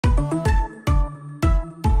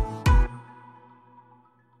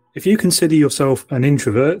If you consider yourself an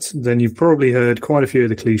introvert, then you've probably heard quite a few of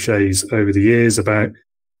the cliches over the years about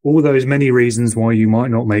all those many reasons why you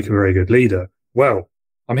might not make a very good leader. Well,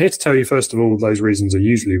 I'm here to tell you, first of all, those reasons are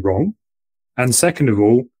usually wrong. And second of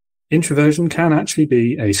all, introversion can actually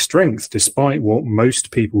be a strength despite what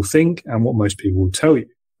most people think and what most people will tell you.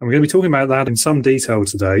 And we're going to be talking about that in some detail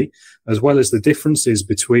today, as well as the differences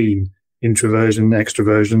between introversion,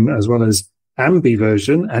 extroversion, as well as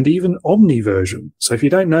ambiversion and even omniversion. So if you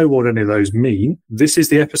don't know what any of those mean, this is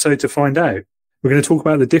the episode to find out. We're going to talk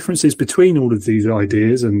about the differences between all of these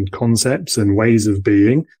ideas and concepts and ways of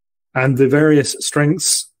being, and the various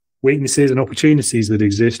strengths, weaknesses and opportunities that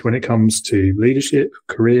exist when it comes to leadership,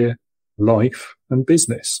 career, life and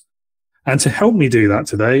business. And to help me do that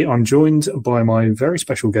today, I'm joined by my very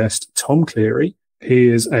special guest, Tom Cleary. He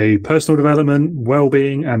is a personal development,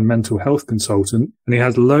 well-being and mental health consultant, and he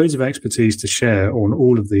has loads of expertise to share on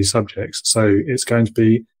all of these subjects. So it's going to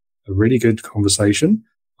be a really good conversation.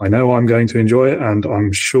 I know I'm going to enjoy it, and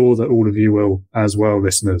I'm sure that all of you will as well,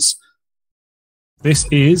 listeners. This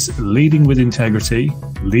is Leading with Integrity,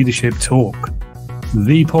 Leadership Talk,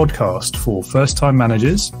 the podcast for first-time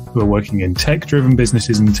managers who are working in tech-driven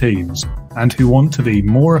businesses and teams and who want to be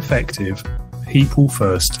more effective,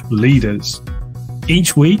 people-first leaders.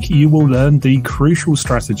 Each week, you will learn the crucial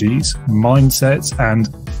strategies, mindsets, and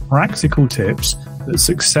practical tips that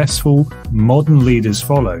successful modern leaders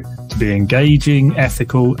follow to be engaging,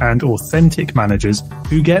 ethical, and authentic managers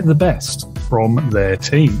who get the best from their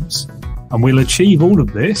teams. And we'll achieve all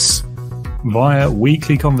of this via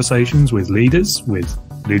weekly conversations with leaders, with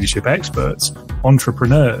leadership experts,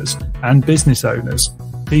 entrepreneurs, and business owners,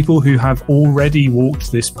 people who have already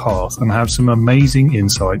walked this path and have some amazing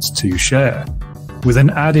insights to share, with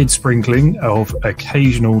an added sprinkling of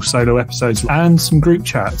occasional solo episodes and some group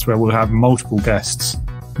chats where we'll have multiple guests.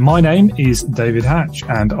 My name is David Hatch,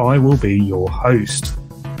 and I will be your host.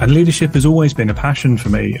 And leadership has always been a passion for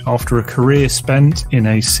me. After a career spent in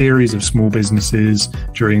a series of small businesses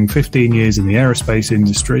during 15 years in the aerospace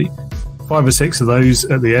industry, 5 or 6 of those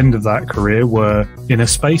at the end of that career were in a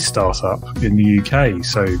space startup in the UK.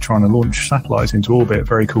 So trying to launch satellites into orbit,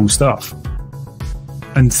 very cool stuff.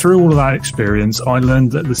 And through all of that experience, I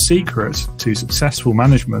learned that the secret to successful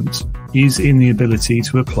management is in the ability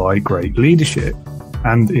to apply great leadership.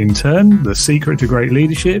 And in turn, the secret to great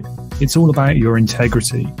leadership, it's all about your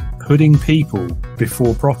integrity, putting people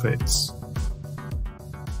before profits.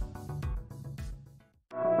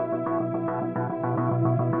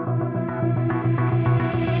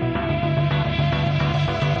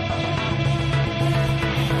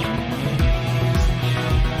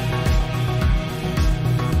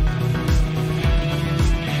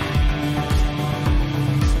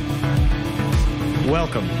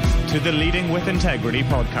 Welcome to the Leading with Integrity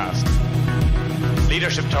podcast.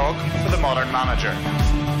 Leadership talk for the modern manager.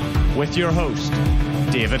 With your host,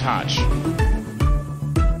 David Hatch.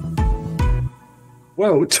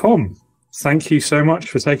 Well, Tom, thank you so much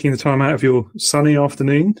for taking the time out of your sunny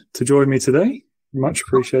afternoon to join me today. Much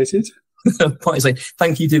appreciated.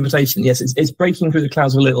 Thank you for the invitation. Yes, it's breaking through the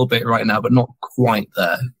clouds a little bit right now, but not quite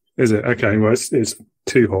there. Is it? Okay, well, it's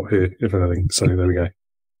too hot here, if anything, so there we go.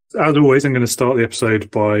 As always, I'm going to start the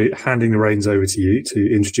episode by handing the reins over to you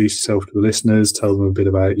to introduce yourself to the listeners, tell them a bit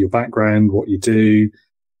about your background, what you do,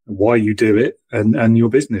 why you do it, and your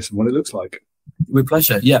business and what it looks like. With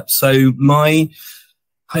pleasure. Yeah. So I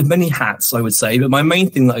have many hats, I would say, but my main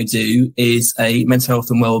thing that I do is a mental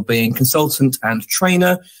health and wellbeing consultant and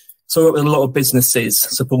trainer. So I work with a lot of businesses,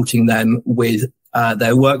 supporting them with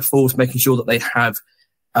their workforce, making sure that they have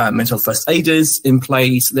mental health first aiders in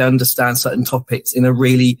place. They understand certain topics in a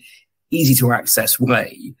really easy to access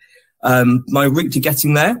way. My route to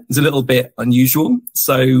getting there is a little bit unusual.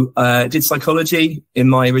 So I did psychology in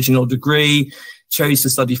my original degree, chose to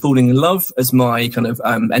study falling in love as my kind of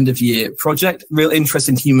end of year project, real interest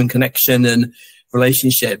in human connection and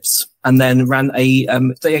relationships, and then ran a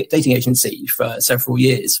dating agency for several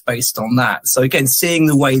years based on that. So again, seeing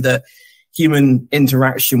the way that human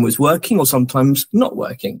interaction was working or sometimes not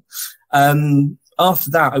working. After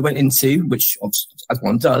that, I went into, which as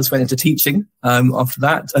one does, went into teaching after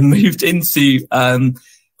that, and moved into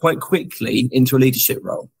quite quickly into a leadership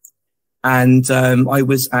role. And I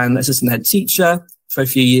was an assistant head teacher for a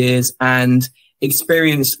few years and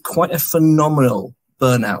experienced quite a phenomenal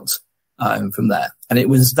burnout from there. And it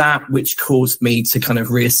was that which caused me to kind of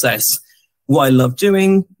reassess what I love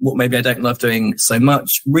doing, what maybe I don't love doing so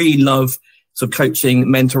much. Really love sort of coaching,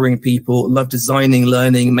 mentoring people, love designing,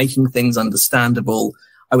 learning, making things understandable.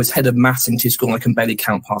 I was head of maths in school and I can barely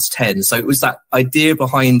count past 10. So it was that idea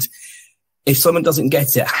behind, if someone doesn't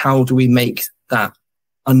get it, how do we make that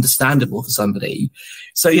understandable for somebody.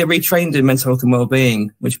 So yeah, retrained in mental health and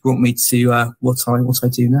wellbeing, which brought me to what I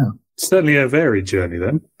do now. Certainly a varied journey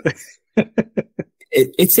then.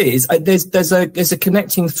 It is. There's a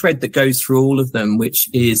connecting thread that goes through all of them, which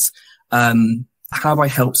is how I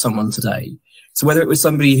help someone today. So whether it was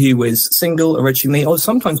somebody who was single originally, or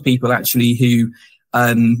sometimes people actually who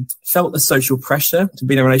felt the social pressure to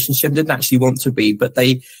be in a relationship, didn't actually want to be, but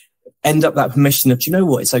they end up that permission of, do you know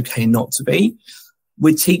what, it's okay not to be.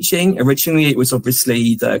 With teaching, originally it was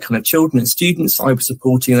obviously the kind of children and students I was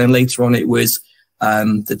supporting, and then later on it was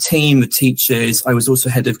the team, the teachers. I was also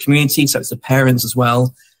head of community, so it's the parents as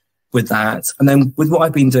well with that. And then with what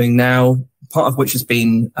I've been doing now, part of which has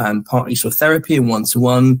been partly sort of therapy and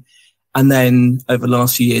one-to-one, and then over the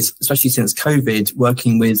last few years, especially since COVID,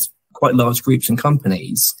 working with quite large groups and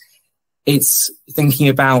companies, it's thinking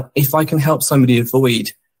about if I can help somebody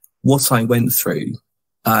avoid what I went through.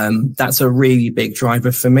 That's a really big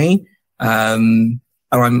driver for me. I'm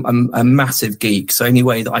a massive geek. So any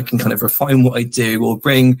way that I can kind of refine what I do or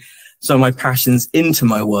bring some of my passions into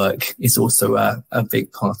my work is also a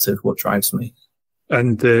big part of what drives me.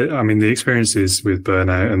 And the experiences with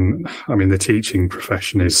burnout and the teaching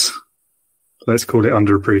profession is, let's call it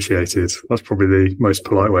underappreciated. That's probably the most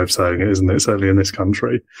polite way of saying it, isn't it? Certainly in this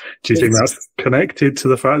country. Do you think that's connected to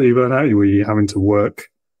the fact that you burn out? Were you having to work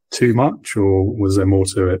too much, or was there more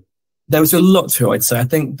to it? There was a lot to it, I'd say. I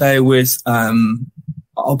think there was,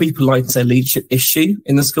 I'll be polite and say, leadership issue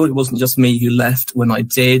in the school. It wasn't just me who left when I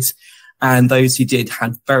did. And those who did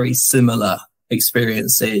had very similar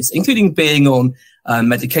experiences, including being on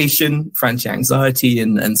medication for anti-anxiety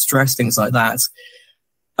and stress, things like that.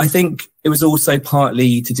 I think it was also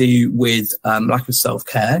partly to do with lack of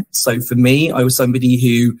self-care. So for me, I was somebody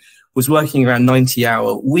who was working around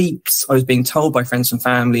 90-hour weeks. I was being told by friends and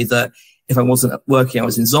family that if I wasn't working, I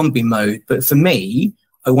was in zombie mode. But for me,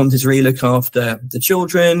 I wanted to really look after the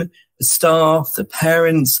children, the staff, the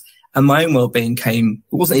parents, and my own well-being it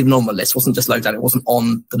wasn't even on the list. It wasn't just low down. It wasn't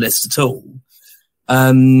on the list at all.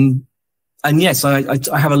 And yes,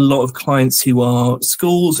 I have a lot of clients who are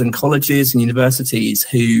schools and colleges and universities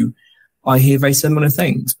who I hear very similar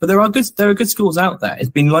things. But there are good schools out there. It's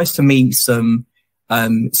been nice to meet some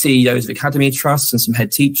CEOs of academy trusts and some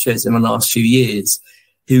head teachers in the last few years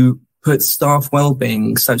who put staff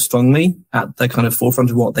well-being so strongly at the kind of forefront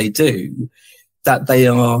of what they do that they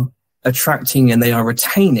are attracting and they are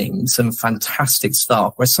retaining some fantastic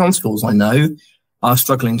staff, where some schools I know are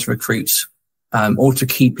struggling to recruit or to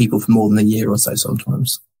keep people for more than a year or so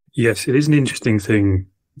sometimes. Yes, it is an interesting thing,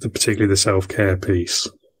 particularly the self-care piece.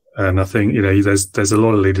 And I think, there's a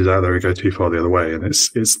lot of leaders out there who go too far the other way, and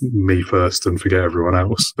it's me first and forget everyone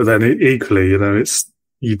else. But then equally,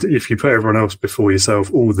 if you put everyone else before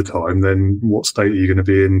yourself all the time, then what state are you going to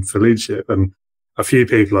be in for leadership? And a few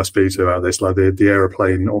people I speak to about this, like the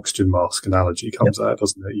aeroplane oxygen mask analogy comes out,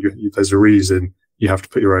 doesn't it? There's a reason you have to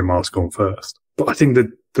put your own mask on first. But I think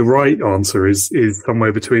that the right answer is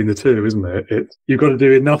somewhere between the two, isn't it? You've got to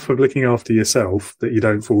do enough of looking after yourself that you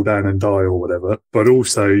don't fall down and die or whatever. But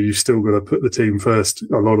also you've still got to put the team first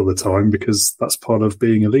a lot of the time, because that's part of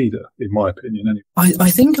being a leader, in my opinion. Anyway. I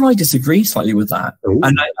think I disagree slightly with that. Ooh.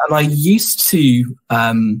 And I used to,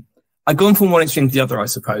 I've gone from one extreme to the other, I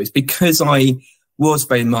suppose, because I was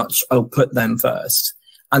very much, I'll put them first.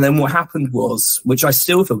 And then what happened was, which I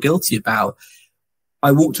still feel guilty about,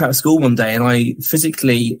 I walked out of school one day and I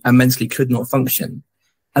physically and mentally could not function.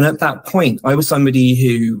 And at that point, I was somebody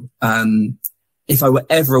who, if I were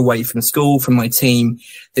ever away from school, from my team,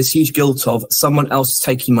 there's huge guilt of someone else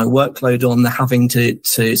taking my workload on, they're having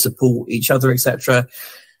to support each other, etc.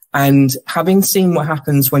 And having seen what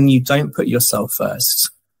happens when you don't put yourself first.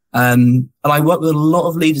 And I work with a lot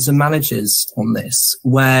of leaders and managers on this,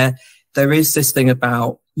 where there is this thing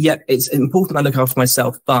about, it's important I look after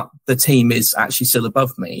myself, but the team is actually still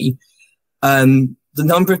above me. The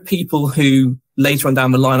number of people who later on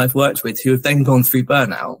down the line I've worked with who have then gone through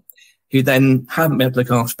burnout, who then haven't been able to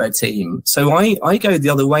look after their team. So I go the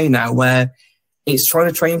other way now, where it's trying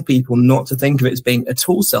to train people not to think of it as being at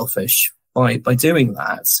all selfish by doing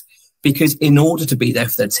that, because in order to be there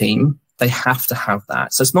for their team, they have to have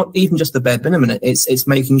that. So it's not even just the bare minimum. It's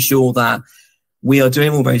making sure that we are doing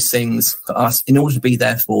all those things for us in order to be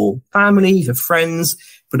there for family, for friends,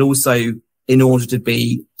 but also in order to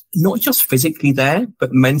be not just physically there,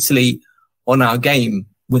 but mentally on our game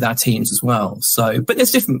with our teams as well. So, but there's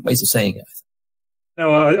different ways of saying it.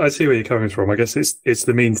 No, I see where you're coming from. I guess it's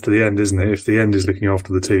the means to the end, isn't it? If the end is looking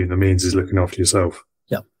after the team, the means is looking after yourself.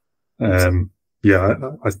 Yeah.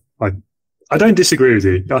 I I don't disagree with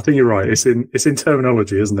you. I think you're right. It's in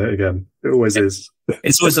terminology, isn't it? Again, it always is.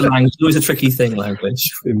 It's always a language, always a tricky thing,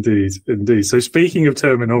 language. Indeed. So speaking of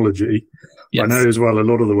terminology, yes. I know as well a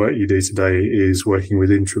lot of the work you do today is working with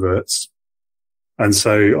introverts. And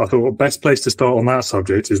so I thought the best place to start on that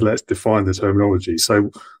subject is let's define the terminology.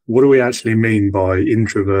 So what do we actually mean by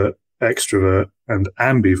introvert, extrovert, and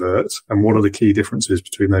ambivert? And what are the key differences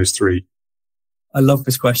between those three? I love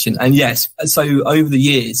this question. And yes, so over the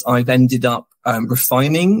years, I've ended up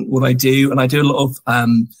refining what I do. And I do a lot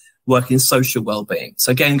of work in social well-being.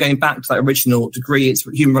 So again, going back to that original degree, it's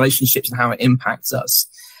human relationships and how it impacts us.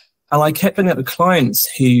 And I kept looking at the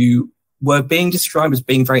clients who were being described as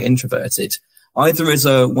being very introverted, either as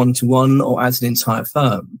a one-to-one or as an entire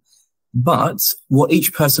firm. But what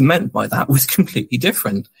each person meant by that was completely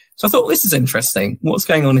different. So I thought, this is interesting. What's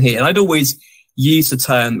going on here? And I'd always use the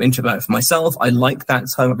term introvert for myself. I like that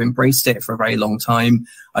term. I've embraced it for a very long time.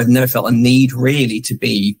 I've never felt a need really to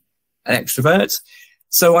be an extrovert.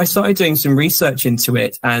 So I started doing some research into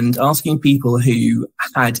it and asking people who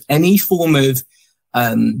had any form of,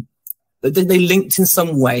 they linked in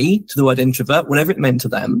some way to the word introvert, whatever it meant to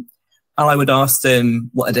them. And I would ask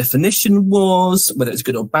them what a definition was, whether it's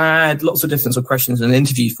good or bad, lots of different sort of questions in an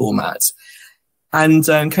interview format. And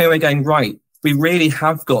came away going, right, we really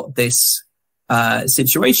have got this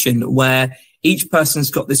situation where each person's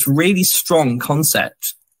got this really strong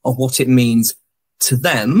concept of what it means to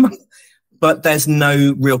them, but there's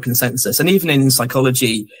no real consensus. And even in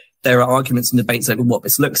psychology, there are arguments and debates over what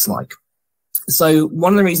this looks like. So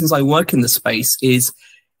one of the reasons I work in the space is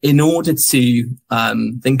in order to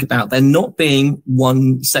think about there not being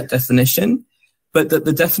one set definition, but that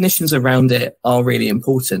the definitions around it are really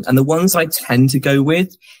important. And the ones I tend to go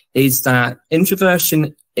with is that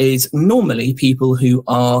introversion is normally people who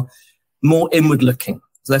are more inward looking.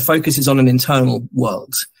 So their focus is on an internal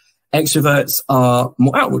world. Extroverts are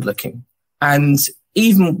more outward looking. And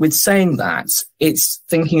even with saying that, it's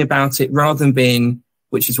thinking about it rather than being,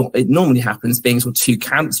 which is what it normally happens, being sort of two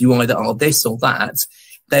camps. You either are this or that.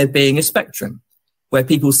 There being a spectrum where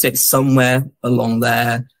people sit somewhere along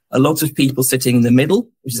there. A lot of people sitting in the middle,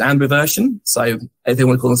 which is ambiversion. So if they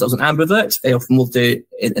want to call themselves an ambivert, they often will do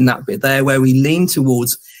it in that bit there where we lean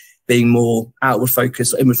towards being more outward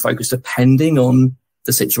focused or inward focused, depending on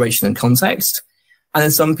the situation and context. And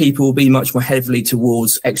then some people will be much more heavily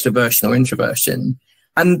towards extroversion or introversion.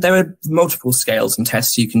 And there are multiple scales and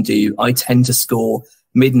tests you can do. I tend to score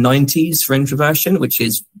mid-90s for introversion, which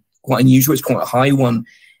is quite unusual. It's quite a high one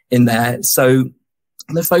in there. So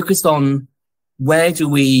they're focused on where do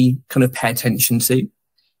we kind of pay attention to,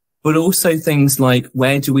 but also things like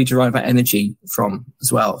where do we derive our energy from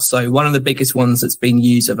as well. So one of the biggest ones that's been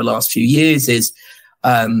used over the last few years is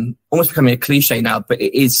almost becoming a cliche now, but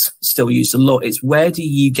it is still used a lot. It's where do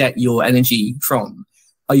you get your energy from?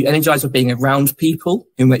 Are you energized by being around people,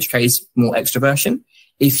 in which case more extroversion?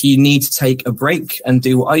 If you need to take a break and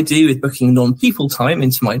do what I do with booking non-people time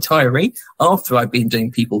into my diary after I've been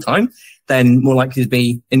doing people time, then more likely to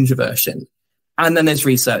be introversion. And then there's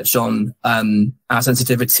research on our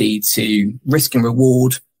sensitivity to risk and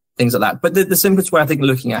reward, things like that. But the simplest way I think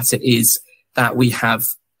looking at it is that we have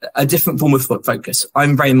a different form of focus.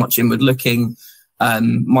 I'm very much inward looking.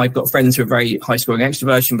 I've got friends who are very high scoring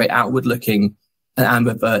extroversion, very outward looking, and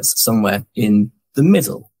ambiverts somewhere in the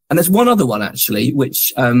middle. And there's one other one actually,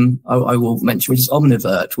 which I will mention, which is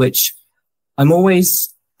omnivert, which I'm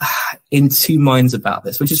always in two minds about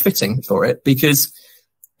this, which is fitting for it because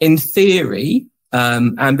in theory,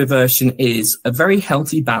 ambiversion is a very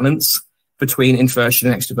healthy balance between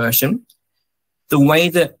introversion and extroversion. The way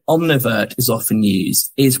that omnivert is often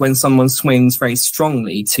used is when someone swings very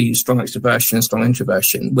strongly to strong extroversion and strong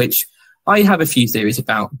introversion, which I have a few theories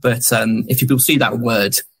about, but if people see that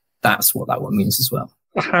word, that's what that one means as well.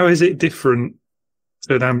 How is it different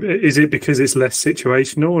to is it because it's less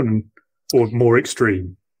situational or more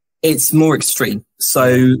extreme? It's more extreme.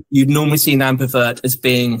 So you'd normally see an ambivert as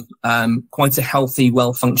being quite a healthy,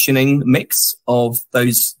 well-functioning mix of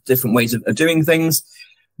those different ways of doing things.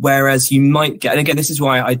 Whereas you might get, and again, this is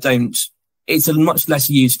why it's a much less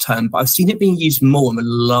used term, but I've seen it being used more in the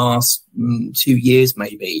last 2 years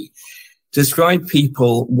maybe, to describe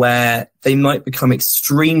people where they might become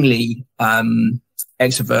extremely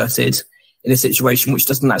extroverted in a situation which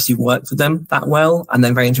doesn't actually work for them that well, and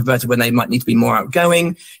then very introverted when they might need to be more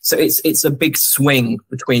outgoing. So it's a big swing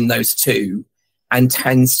between those two and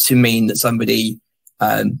tends to mean that somebody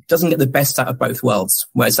doesn't get the best out of both worlds,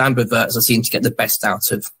 whereas ambiverts are seen to get the best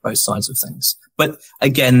out of both sides of things. But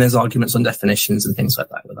again, there's arguments on definitions and things like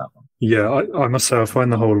that with that one. Yeah, I must say I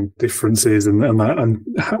find the whole differences and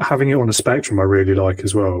having it on a spectrum I really like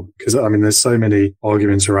as well. Because, I mean, there's so many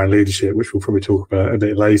arguments around leadership, which we'll probably talk about a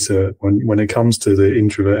bit later, when it comes to the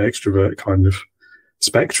introvert-extrovert kind of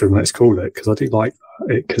spectrum, let's call it, because I do like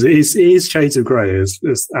that. Because it is shades of grey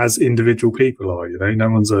as individual people are, you know, no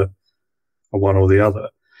one's a one or the other.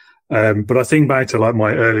 But I think back to like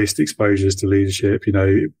my earliest exposures to leadership, you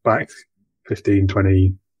know, back 15,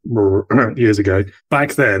 20 years ago.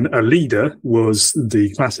 Back then, a leader was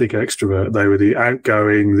the classic extrovert. They were the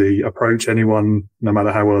outgoing, the approach anyone, no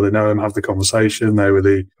matter how well they know them, have the conversation. They were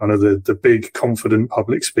the kind of the big, confident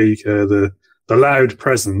public speaker, the loud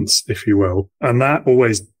presence, if you will. And that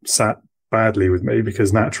always sat badly with me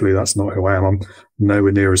because naturally that's not who I am. I'm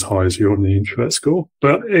nowhere near as high as you on the introvert score.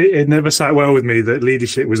 But it never sat well with me that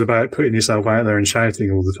leadership was about putting yourself out there and shouting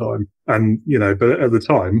all the time. And, you know, but at the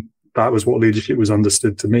time, that was what leadership was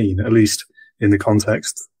understood to mean, at least in the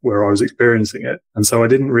context where I was experiencing it. And so I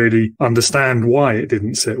didn't really understand why it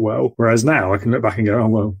didn't sit well. Whereas now I can look back and go, oh,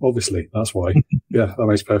 well, obviously that's why. Yeah, that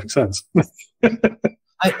makes perfect sense.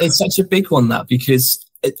 It's such a big one, that, because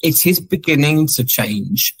it is beginning to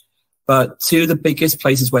change. But two of the biggest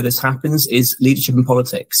places where this happens is leadership and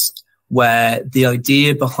politics, where the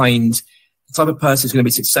idea behind the type of person who's going to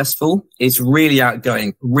be successful is really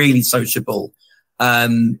outgoing, really sociable,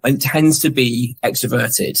 and tends to be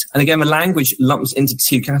extroverted. And again, the language lumps into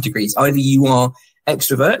two categories. Either you are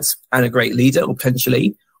extrovert and a great leader, or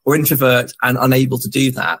potentially, or introvert and unable to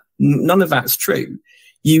do that. None of that's true.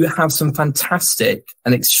 You have some fantastic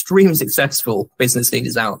and extremely successful business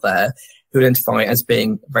leaders out there who identify as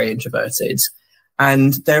being very introverted.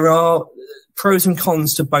 And there are pros and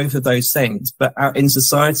cons to both of those things. But out in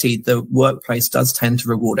society, the workplace does tend to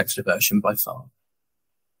reward extroversion by far.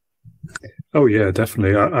 Oh, yeah,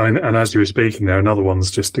 definitely. And as you were speaking there, another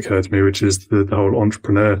one's just occurred to me, which is the whole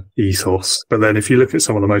entrepreneur ethos. But then if you look at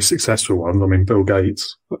some of the most successful ones, I mean, Bill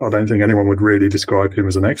Gates, I don't think anyone would really describe him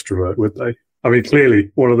as an extrovert, would they? I mean,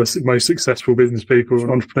 clearly one of the most successful business people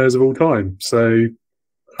and entrepreneurs of all time. So,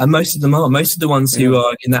 and most of them are. Most of the ones who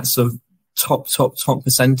are in that sort of top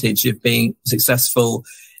percentage of being successful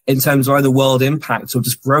in terms of either world impact or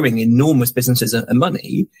just growing enormous businesses and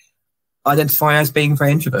money identify as being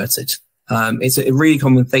very introverted. It's a really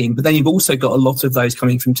common theme. But then you've also got a lot of those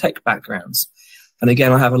coming from tech backgrounds. And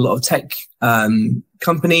again, I have a lot of tech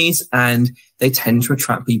companies, and they tend to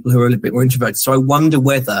attract people who are a little bit more introverted. So I wonder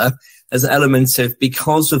whether there's an element of,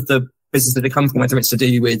 because of the business that they come from, whether it's to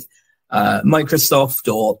do with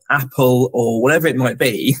Microsoft or Apple or whatever it might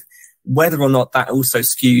be, whether or not that also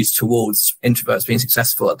skews towards introverts being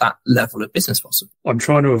successful at that level of business possible. I'm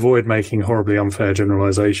trying to avoid making horribly unfair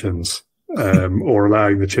generalizations or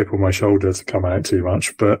allowing the chip on my shoulder to come out too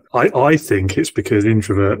much. But I think it's because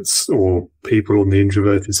introverts, or people on the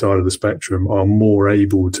introverted side of the spectrum, are more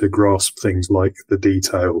able to grasp things like the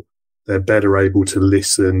detail. They're better able to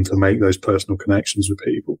listen, to make those personal connections with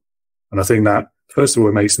people. And I think that, first of all,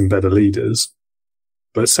 it makes them better leaders.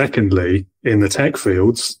 But secondly, in the tech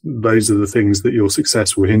fields, those are the things that your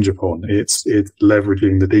success will hinge upon. It's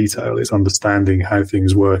leveraging the detail. It's understanding how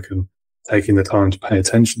things work and taking the time to pay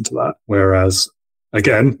attention to that. Whereas,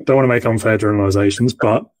 again, don't want to make unfair generalizations,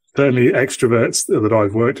 but certainly extroverts that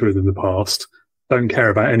I've worked with in the past don't care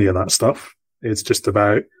about any of that stuff. It's just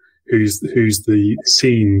about who's the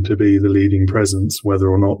seen to be the leading presence, whether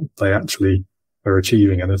or not they actually are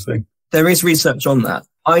achieving anything. There is research on that.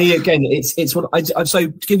 It's what I so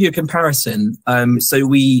to give you a comparison.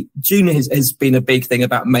 So June has been a big thing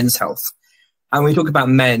about men's health, and we talk about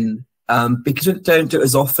men, because we don't do it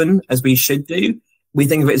as often as we should do. We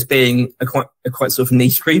think of it as being a quite sort of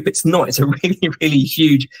niche group. It's not. It's a really, really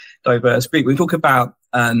huge, diverse group. We talk about,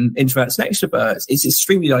 introverts and extroverts. It's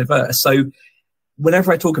extremely diverse. So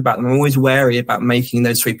whenever I talk about them, I'm always wary about making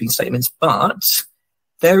those sweeping statements, but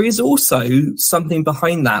there is also something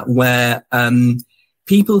behind that where,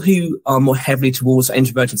 people who are more heavily towards the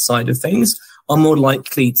introverted side of things are more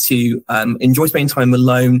likely to enjoy spending time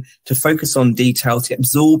alone, to focus on detail, to get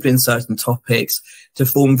absorbed in certain topics, to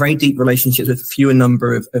form very deep relationships with a fewer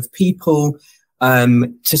number of people,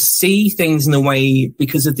 to see things in a way,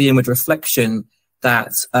 because of the inward reflection,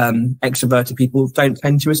 that extroverted people don't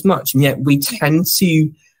tend to as much. And yet we tend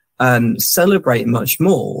to celebrate much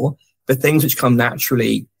more the things which come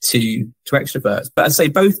naturally to extroverts. But I'd say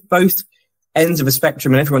both ends of a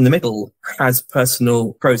spectrum, and everyone in the middle has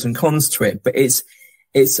personal pros and cons to it. But it's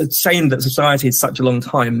a shame that society has such a long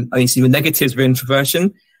time only seen the negatives of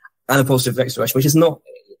introversion and the positives of extroversion, which is not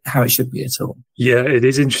how it should be at all. Yeah, it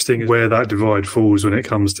is interesting where that divide falls when it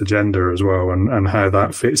comes to gender as well, and how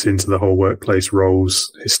that fits into the whole workplace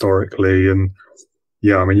roles historically. And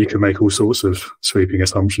yeah, I mean, you can make all sorts of sweeping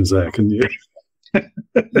assumptions there, couldn't you?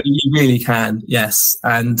 You really can, yes.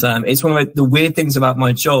 And it's one of the weird things about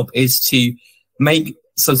my job is to make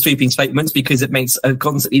some sweeping statements because it makes a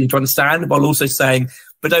concept easy to understand, while also saying,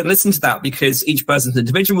 but don't listen to that because each person's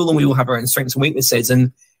individual and we all have our own strengths and weaknesses.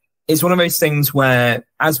 And it's one of those things where,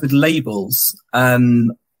 as with labels,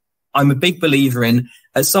 I'm a big believer in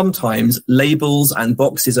sometimes labels and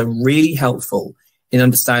boxes are really helpful in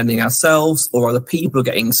understanding ourselves or other people,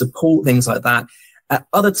 getting support, things like that. At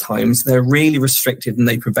other times, they're really restrictive and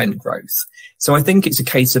they prevent growth. So I think it's a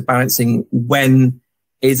case of balancing when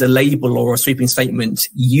is a label or a sweeping statement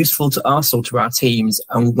useful to us or to our teams,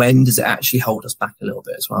 and when does it actually hold us back a little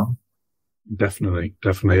bit as well? Definitely.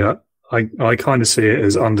 I kind of see it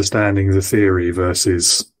as understanding the theory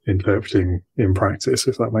versus interpreting in practice,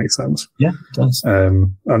 if that makes sense. Yeah, it does.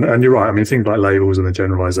 And you're right. I mean, things like labels and the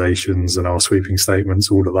generalizations and our sweeping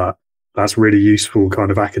statements, all of that, that's really useful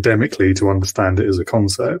kind of academically to understand it as a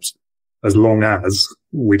concept, as long as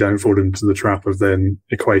we don't fall into the trap of then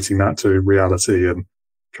equating that to reality and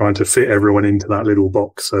trying to fit everyone into that little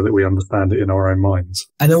box so that we understand it in our own minds.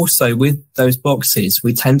 And also with those boxes,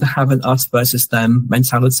 we tend to have an us versus them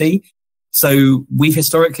mentality. So we've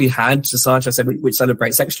historically had society, I said, which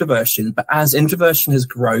celebrates extroversion, but as introversion has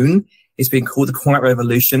grown, it's been called the quiet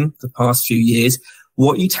revolution the past few years.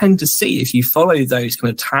 What you tend to see if you follow those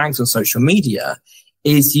kind of tags on social media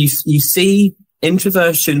is you see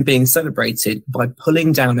introversion being celebrated by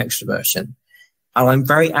pulling down extroversion. And I'm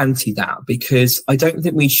very anti that because I don't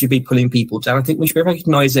think we should be pulling people down. I think we should be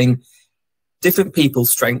recognizing different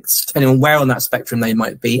people's strengths, depending on where on that spectrum they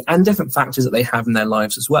might be, and different factors that they have in their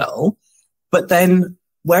lives as well. But then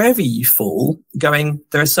wherever you fall, going,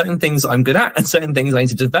 there are certain things that I'm good at and certain things I need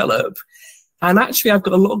to develop. And actually, I've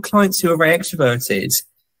got a lot of clients who are very extroverted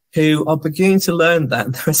who are beginning to learn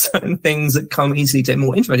that there are certain things that come easily to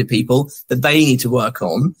more introverted people that they need to work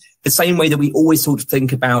on. The same way that we always sort of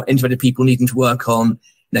think about introverted people needing to work on,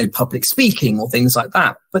 public speaking or things like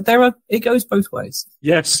that. But it goes both ways.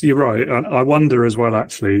 Yes, you're right. I wonder as well,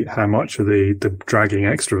 actually, how much of the dragging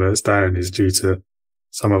extroverts down is due to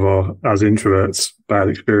some of our, as introverts, bad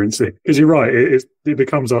experiences. Because you're right, it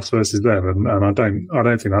becomes us versus them, and I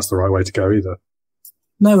don't think that's the right way to go either.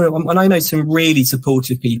 No, and I know some really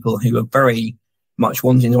supportive people who are very much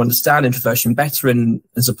wanting to understand introversion better and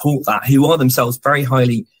support that, who are themselves very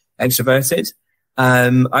highly extroverted. I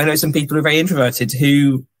know some people who are very introverted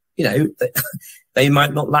who, they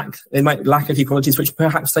might lack a few qualities which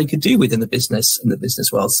perhaps they could do within the business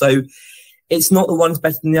world. So it's not the one's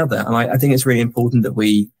better than the other. And I think it's really important that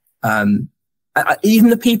we, even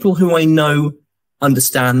the people who I know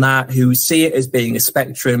understand that, who see it as being a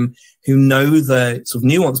spectrum, who know the sort of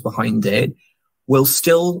nuance behind it, will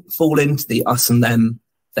still fall into the us and them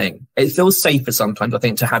thing. It feels safer sometimes, I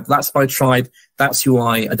think, to have, that's my tribe, that's who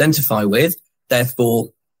I identify with, therefore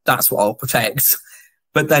that's what I'll protect.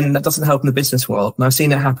 But then that doesn't help in the business world. And I've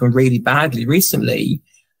seen it happen really badly recently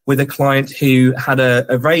with a client who had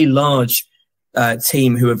a very large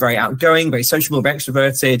team who were very outgoing, very sociable, very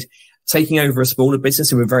extroverted, taking over a smaller business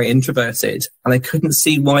who were very introverted. And they couldn't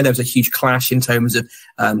see why there was a huge clash in terms of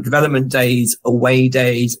development days, away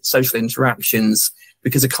days, social interactions,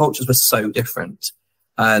 because the cultures were so different.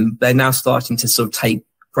 They're now starting to sort of take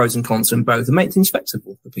pros and cons from both and make things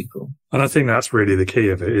flexible for people. And I think that's really the key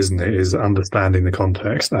of it, isn't it? Is understanding the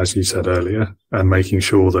context, as you said earlier, and making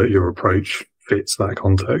sure that your approach fits that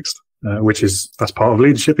context. That's part of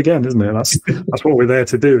leadership again, isn't it? That's what we're there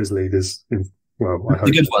to do as leaders. Well, I hope.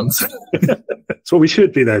 The good ones. That's what we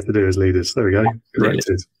should be there to do as leaders. There we go.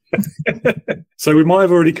 Corrected. So we might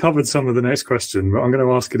have already covered some of the next question, but I'm going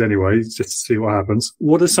to ask it anyway, just to see what happens.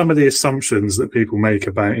 What are some of the assumptions that people make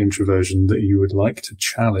about introversion that you would like to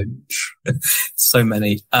challenge? So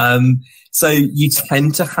many. So you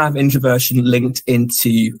tend to have introversion linked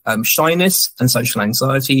into shyness and social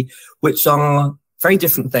anxiety, which are very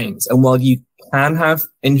different things. And while you can have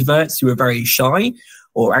introverts who are very shy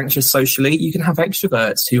or anxious socially, you can have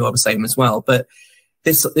extroverts who are the same as well. But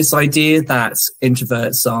this idea that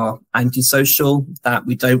introverts are antisocial, that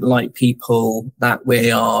we don't like people, that we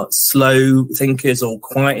are slow thinkers or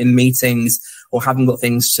quiet in meetings or haven't got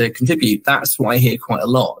things to contribute, that's what I hear quite a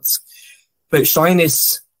lot. But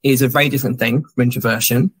shyness is a very different thing from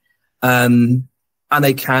introversion. And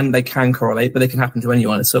they can correlate, but they can happen to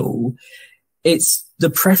anyone at all. It's the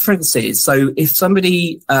preferences. So if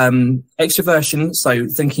somebody, extroversion, so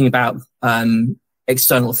thinking about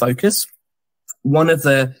external focus, one of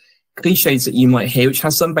the cliches that you might hear, which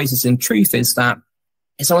has some basis in truth, is that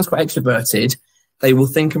if someone's quite extroverted, they will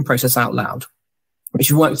think and process out loud,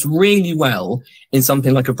 which works really well in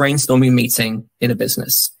something like a brainstorming meeting in a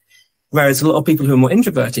business. Whereas a lot of people who are more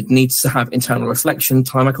introverted need to have internal reflection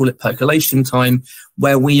time. I call it percolation time,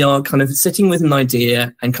 where we are kind of sitting with an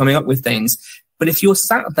idea and coming up with things. But if you're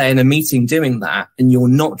sat there in a meeting doing that and you're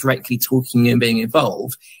not directly talking and being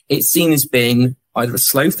involved, it's seen as being either a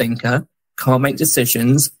slow thinker, can't make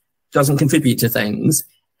decisions, doesn't contribute to things.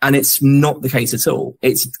 And it's not the case at all.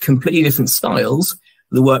 It's completely different styles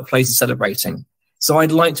the workplace is celebrating. So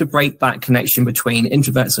I'd like to break that connection between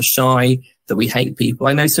introverts are shy, that we hate people.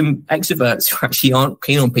 I know some extroverts who actually aren't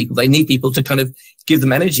keen on people. They need people to kind of give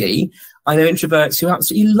them energy. I know introverts who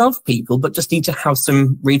absolutely love people, but just need to have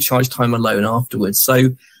some recharge time alone afterwards. So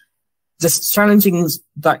just challenging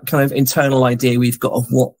that kind of internal idea we've got of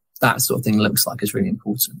what that sort of thing looks like is really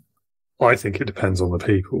important. I think it depends on the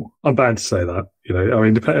people. I'm bound to say that, I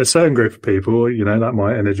mean, a certain group of people, that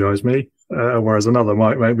might energize me, whereas another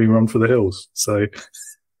might make me run for the hills. So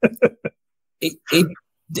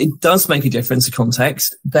it does make a difference to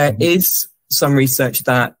context. There is some research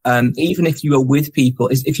that even if you are with people,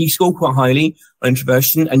 if you score quite highly on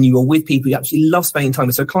introversion and you are with people you actually love spending time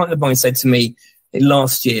with. So a client of mine said to me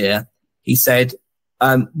last year, he said,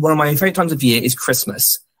 one of my favorite times of year is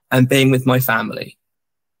Christmas and being with my family.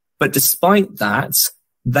 But despite that,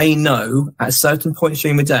 they know at certain points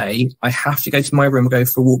during the day, I have to go to my room and go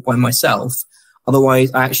for a walk by myself.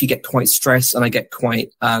 Otherwise, I actually get quite stressed and I get quite,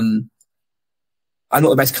 I'm not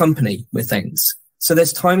the best company with things. So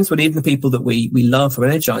there's times when even the people that we love or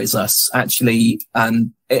energize us actually,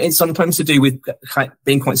 it's sometimes to do with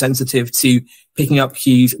being quite sensitive to picking up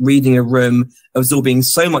cues, reading a room, absorbing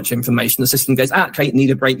so much information. The system goes, okay,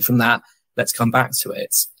 need a break from that. Let's come back to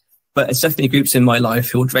it. But it's definitely groups in my life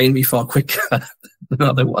who will drain me far quicker than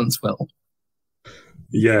other ones will.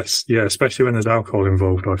 Yes, yeah, especially when there's alcohol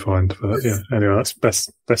involved, I find. But yeah, anyway, that's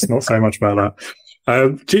best not say much about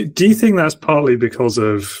that. Do you think that's partly because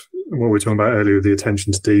of what we were talking about earlier, the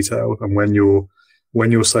attention to detail, and when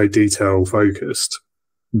you're so detail focused,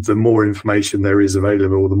 the more information there is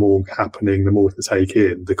available, the more happening, the more to take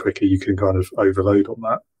in, the quicker you can kind of overload on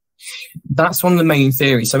that. That's one of the main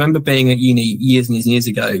theories. So I remember being at uni years and years and years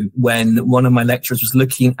ago when one of my lecturers was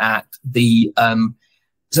looking at the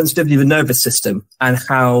sensitivity of the nervous system and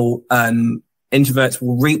how introverts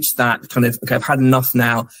will reach that kind of, okay, I've had enough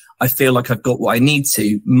now. I feel like I've got what I need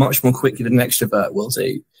to much more quickly than an extrovert will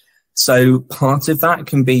do. So part of that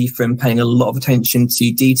can be from paying a lot of attention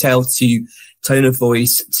to detail, to tone of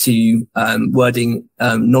voice, to wording,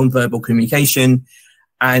 non-verbal communication.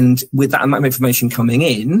 And with that amount of information coming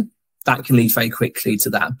in, that can lead very quickly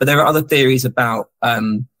to that. But there are other theories about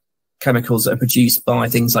chemicals that are produced by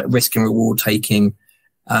things like risk and reward taking.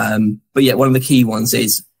 But yeah, one of the key ones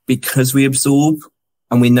is because we absorb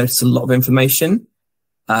and we notice a lot of information,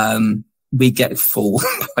 we get full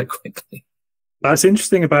quite quickly. That's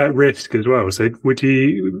interesting about risk as well. So would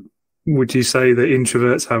you say that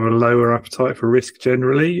introverts have a lower appetite for risk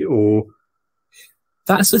generally, or?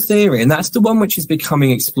 That's the theory, and that's the one which is becoming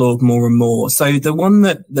explored more and more. So the one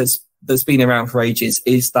that's been around for ages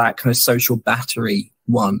is that kind of social battery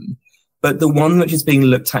one. But the one which is being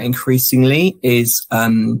looked at increasingly is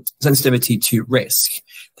sensitivity to risk.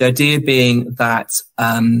 The idea being that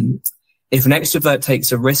if an extrovert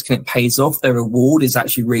takes a risk and it pays off, their reward is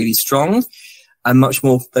actually really strong and much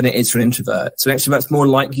more than it is for an introvert. So an extrovert's more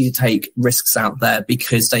likely to take risks out there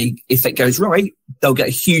because if it goes right, they'll get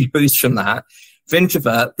a huge boost from that. For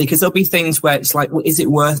introvert, because there'll be things where it's like, well, is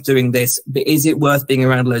it worth doing this? But is it worth being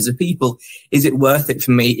around loads of people? Is it worth it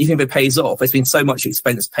for me? Even if it pays off, there's been so much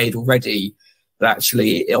expense paid already that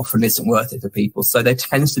actually it often isn't worth it for people. So there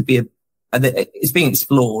tends to be it's being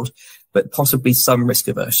explored, but possibly some risk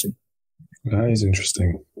aversion. That is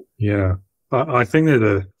interesting. Yeah. I think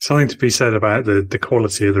there's something to be said about the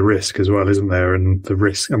quality of the risk as well, isn't there? And the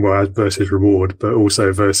risk and versus reward, but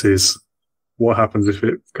also versus what happens if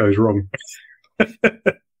it goes wrong.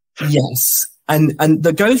 Yes. And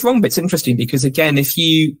the goes wrong bit's interesting because again, if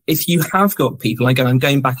you have got people, again, I'm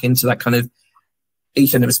going back into that kind of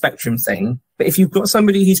each end of a spectrum thing, but if you've got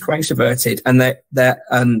somebody who's quite extroverted and their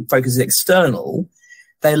focus is external,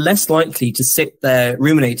 they're less likely to sit there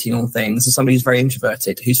ruminating on things than somebody who's very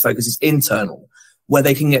introverted, whose focus is internal, where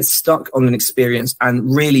they can get stuck on an experience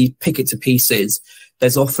and really pick it to pieces.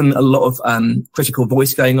 There's often a lot of critical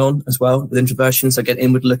voice going on as well with introversion. So get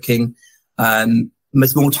inward looking.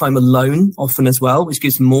 There's more time alone often as well, which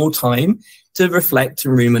gives more time to reflect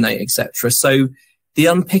and ruminate, etc. So the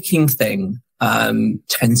unpicking thing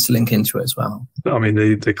tends to link into it as well. I mean,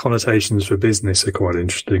 the connotations for business are quite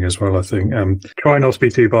interesting as well, I think. Try not to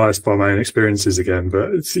be too biased by my own experiences again,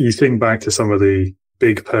 but you think back to some of the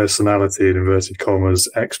big personality, in inverted commas,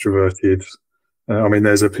 extroverted. I mean,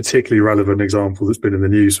 there's a particularly relevant example that's been in the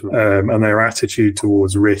news, and their attitude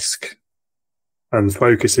towards risk and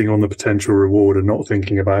focusing on the potential reward and not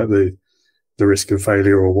thinking about the risk of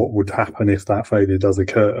failure or what would happen if that failure does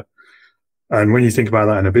occur. And when you think about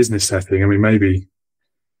that in a business setting, I mean,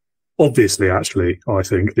 obviously, actually, I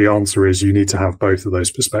think the answer is you need to have both of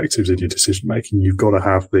those perspectives in your decision making. You've got to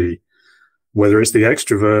have whether it's the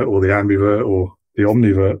extrovert or the ambivert or the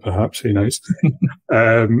omnivert, perhaps, who knows,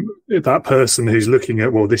 that person who's looking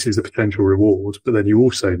at, well, this is a potential reward, but then you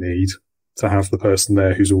also need to have the person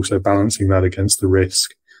there who's also balancing that against the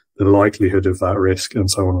risk, the likelihood of that risk,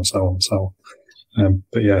 and so on and so on and so on.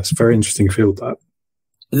 But yeah, it's a very interesting field, that.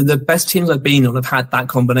 The best teams I've been on have had that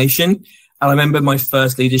combination. And I remember my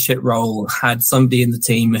first leadership role had somebody in the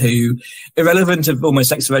team who, irrelevant of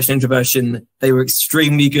almost extroversion, introversion, they were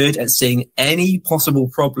extremely good at seeing any possible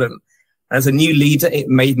problem. As a new leader, it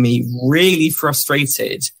made me really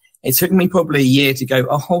frustrated. It took me probably a year to go,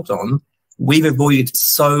 oh, hold on. We've avoided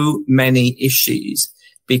so many issues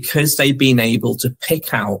because they've been able to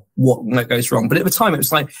pick out what goes wrong. But at the time, it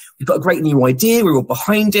was like, we've got a great new idea. We're all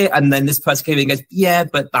behind it. And then this person came in and goes, yeah,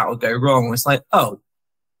 but that will go wrong. It's like, oh,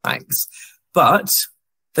 thanks. But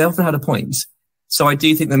they often had a point. So I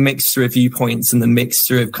do think the mixture of viewpoints and the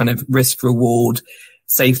mixture of kind of risk reward,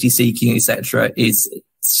 safety seeking, etc., is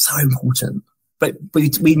so important. But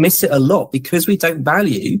we miss it a lot because we don't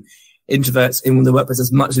value introverts in the workplace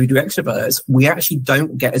as much as we do extroverts. We actually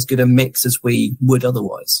don't get as good a mix as we would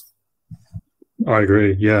otherwise. I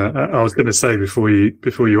agree. Yeah. I was going to say before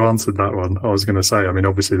you answered that one, I was going to say, I mean,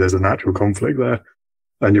 obviously there's a natural conflict there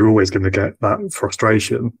and you're always going to get that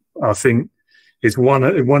frustration. I think it's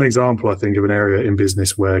one example, I think, of an area in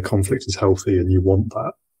business where conflict is healthy and you want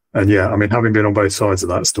that. And yeah, I mean, having been on both sides of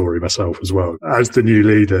that story myself as well, as the new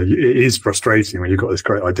leader, it is frustrating when you've got this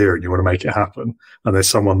great idea and you want to make it happen and there's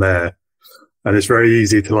someone there and it's very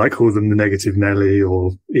easy to like call them the negative Nelly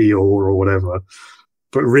or Eeyore or whatever.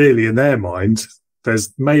 But really in their mind,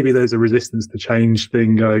 there's a resistance to change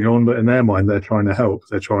thing going on, but in their mind, they're trying to help.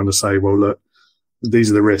 They're trying to say, well, look,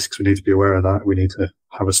 these are the risks. We need to be aware of that. We need to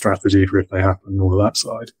have a strategy for if they happen, all of that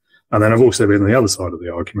side. And then I've also been on the other side of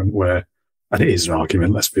the argument where, and it is an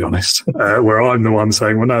argument, let's be honest, where I'm the one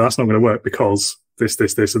saying, well, no, that's not going to work because this,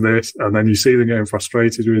 and this. And then you see them getting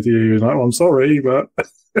frustrated with you. And like, well, I'm sorry, but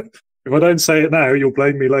if I don't say it now, you'll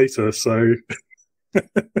blame me later. So.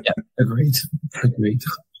 Yeah, agreed.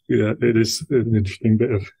 Yeah, it is an interesting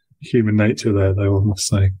bit of human nature there, though, I must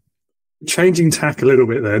say. Changing tack a little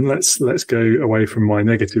bit then, let's go away from my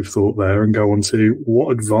negative thought there and go on to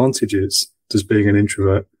what advantages does being an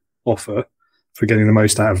introvert offer for getting the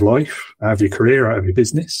most out of life, out of your career, out of your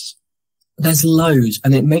business? There's loads,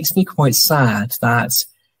 and it makes me quite sad that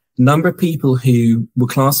the number of people who will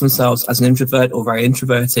class themselves as an introvert or very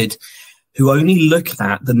introverted who only look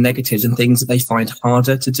at the negatives and things that they find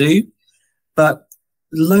harder to do. But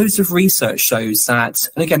loads of research shows that,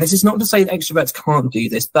 and again, this is not to say that extroverts can't do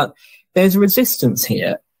this, but there's a resistance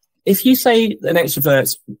here. If you say an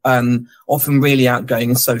extrovert's often really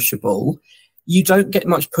outgoing and sociable, you don't get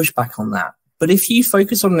much pushback on that. But if you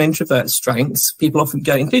focus on an introvert's strengths, people often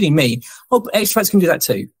go, including me, oh, but extroverts can do that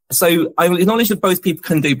too. So I will acknowledge that both people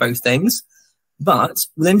can do both things. But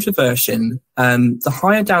with introversion, the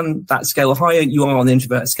higher down that scale, the higher you are on the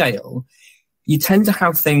introvert scale, you tend to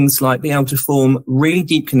have things like being able to form really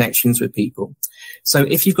deep connections with people. So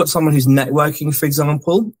if you've got someone who's networking, for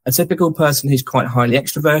example, a typical person who's quite highly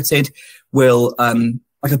extroverted will,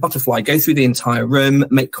 like a butterfly, go through the entire room,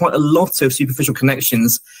 make quite a lot of superficial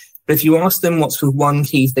connections. But if you ask them what's the one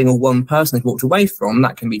key thing or one person they've walked away from,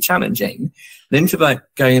 that can be challenging. An introvert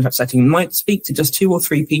going into that setting might speak to just 2 or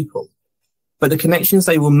 3 people. But the connections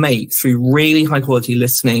they will make through really high quality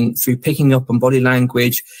listening, through picking up on body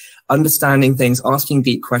language, understanding things, asking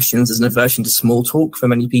deep questions, there's an aversion to small talk for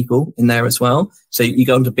many people in there as well. So you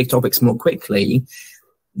go into big topics more quickly.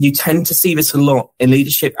 You tend to see this a lot in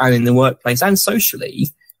leadership and in the workplace and socially,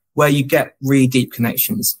 where you get really deep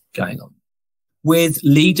connections going on. With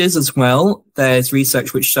leaders as well, there's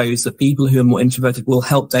research which shows that people who are more introverted will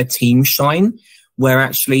help their team shine, where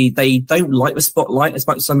actually they don't like the spotlight as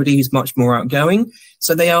much as somebody who's much more outgoing.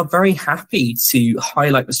 So they are very happy to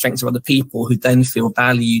highlight the strengths of other people who then feel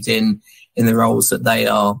valued in the roles that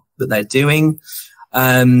they're doing.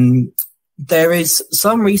 There is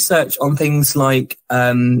some research on things like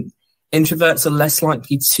introverts are less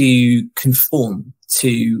likely to conform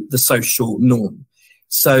to the social norm.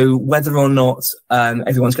 So whether or not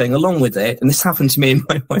everyone's going along with it, and this happened to me in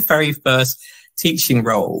my very first teaching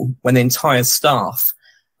role, when the entire staff,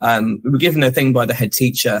 we were given a thing by the head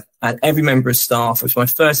teacher, and every member of staff, it was my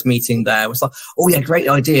first meeting there, was like, oh yeah, great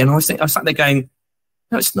idea. And I sat there going,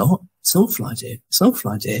 no, it's not. It's an awful idea. It's an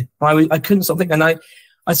awful idea. I couldn't stop thinking, and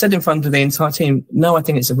I said in front of the entire team, no, I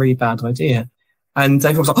think it's a really bad idea. And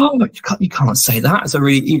everyone was like, oh, you can't say that. It's a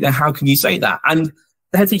really, how can you say that? And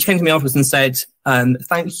the head teacher came to me afterwards and said,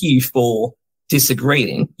 thank you for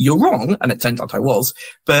disagreeing. You're wrong. And it turned out I was.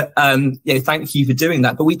 But thank you for doing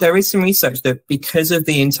that. But there is some research that because of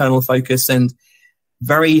the internal focus and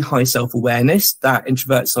very high self-awareness, that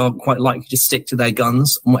introverts are quite likely to stick to their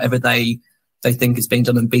guns on whatever they think is being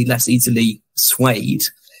done and be less easily swayed.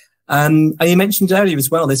 And you mentioned earlier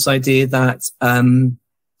as well this idea that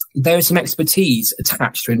there is some expertise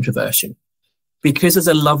attached to introversion. Because there's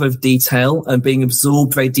a love of detail and being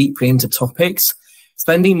absorbed very deeply into topics,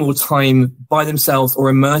 spending more time by themselves or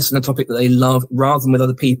immersed in a topic that they love rather than with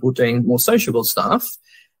other people doing more sociable stuff,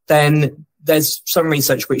 then there's some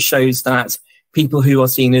research which shows that people who are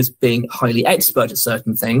seen as being highly expert at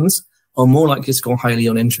certain things are more likely to score highly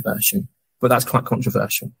on introversion. But that's quite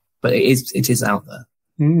controversial. But it is out there.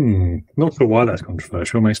 Not sure why that's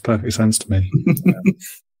controversial. It makes perfect sense to me.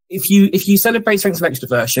 If you celebrate strengths of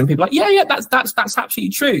extroversion, people are like, yeah, that's absolutely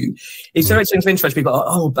true. If you celebrate strengths of introversion, people are,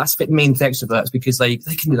 oh, that's a bit mean to extroverts because they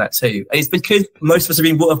can do that too. And it's because most of us have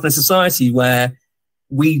been brought up in a society where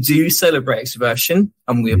we do celebrate extroversion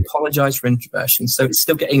and we apologize for introversion. So it's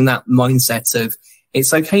still getting that mindset of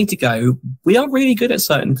it's okay to go, we are really good at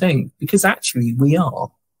certain things because actually we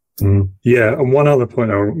are. Yeah, and one other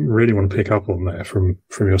point I really want to pick up on there from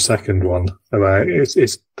your second one about it's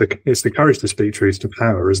the courage to speak truth to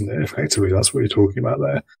power, isn't it? Effectively, that's what you're talking about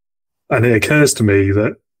there. And it occurs to me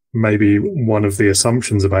that maybe one of the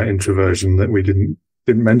assumptions about introversion that we didn't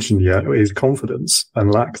mention yet is confidence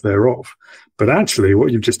and lack thereof. But actually,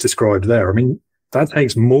 what you've just described there, I mean, that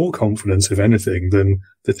takes more confidence, if anything, than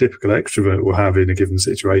the typical extrovert will have in a given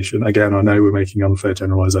situation. Again, I know we're making unfair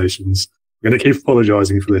generalizations. I'm going to keep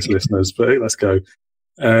apologizing for this, listeners, but let's go.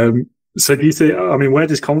 So do you think, I mean, where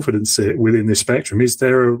does confidence sit within this spectrum? Is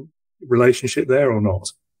there a relationship there or not?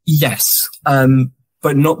 Yes,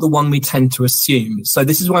 but not the one we tend to assume. So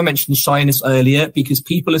this is why I mentioned shyness earlier, because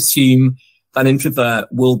people assume that an introvert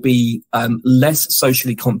will be less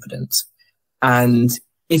socially confident. And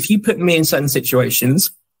if you put me in certain situations,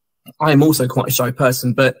 I'm also quite a shy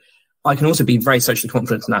person, but I can also be very socially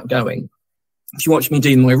confident and outgoing. If you watch me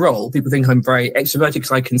doing my role, people think I'm very extroverted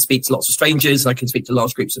because I can speak to lots of strangers. I can speak to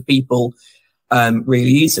large groups of people really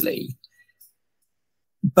easily.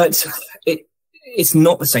 But it's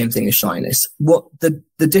not the same thing as shyness. What the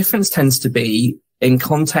difference tends to be in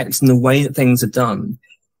context and the way that things are done.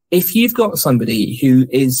 If you've got somebody who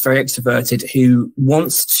is very extroverted, who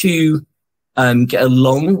wants to get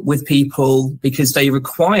along with people because they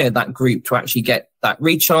require that group to actually get that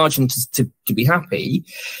recharge and to be happy,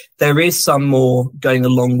 there is some more going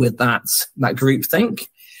along with that group think.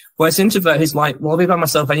 Whereas introvert who's like, well, I'll be by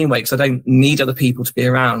myself anyway because I don't need other people to be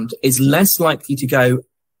around, is less likely to go,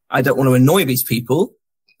 I don't want to annoy these people.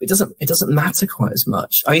 It doesn't matter quite as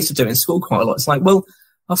much. I used to do it in school quite a lot. It's like, well,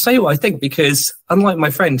 I'll say what I think because unlike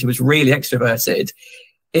my friend who was really extroverted,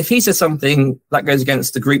 if he says something that goes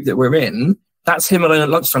against the group that we're in, that's him alone at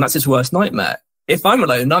lunchtime. That's his worst nightmare. If I'm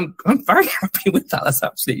alone, I'm very happy with that. That's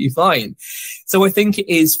absolutely fine. So I think it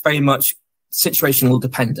is very much situational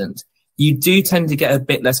dependent. You do tend to get a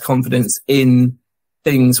bit less confidence in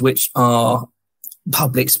things which are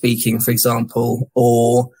public speaking, for example,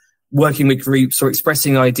 or working with groups or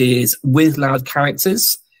expressing ideas with loud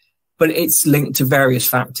characters, but it's linked to various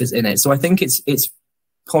factors in it. So I think it's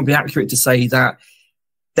probably accurate to say that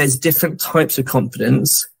there's different types of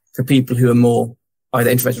confidence for people who are more either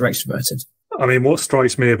introverted or extroverted. I mean, what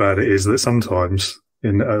strikes me about it is that sometimes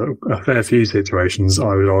in a fair few situations,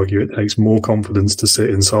 I would argue it takes more confidence to sit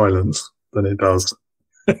in silence than it does.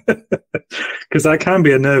 Because that can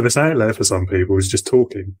be a nervous outlet for some people, is just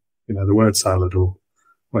talking, the word salad or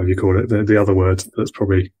whatever you call it, the other word that's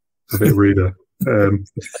probably a bit ruder.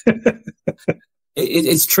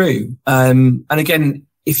 It's true. And again,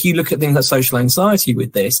 if you look at things like social anxiety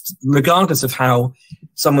with this, regardless of how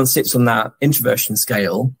someone sits on that introversion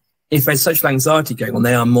scale, if there's social anxiety going on,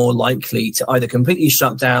 they are more likely to either completely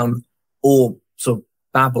shut down or sort of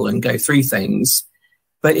babble and go through things.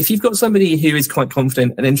 But if you've got somebody who is quite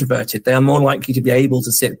confident and introverted, they are more likely to be able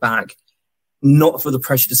to sit back, not for the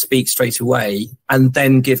pressure to speak straight away, and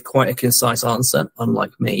then give quite a concise answer,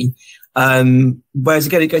 unlike me. Whereas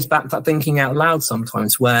again, it goes back to that thinking out loud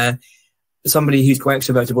sometimes, where somebody who's quite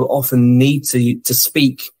extroverted will often need to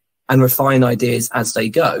speak and refine ideas as they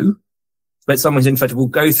go. But someone who's introverted will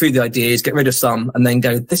go through the ideas, get rid of some, and then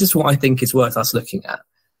go, this is what I think is worth us looking at.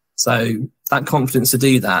 So that confidence to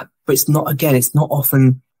do that. But it's not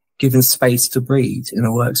often given space to breathe in a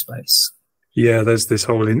workspace. Yeah, there's this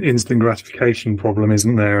whole instant gratification problem,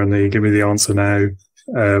 isn't there? And you give me the answer now.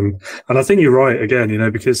 And I think you're right,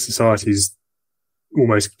 again, because society's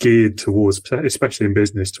almost geared towards, especially in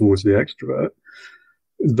business, towards the extrovert.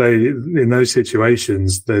 In those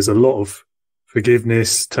situations, there's a lot of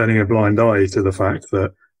forgiveness, turning a blind eye to the fact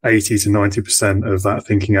that 80 to 90% of that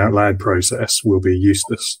thinking out loud process will be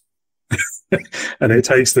useless. And it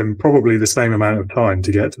takes them probably the same amount of time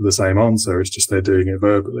to get to the same answer. It's just they're doing it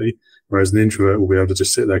verbally. Whereas an introvert will be able to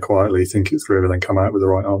just sit there quietly, think it through, and then come out with the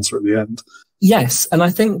right answer at the end. Yes. And I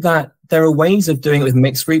think that there are ways of doing it with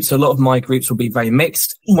mixed groups. So a lot of my groups will be very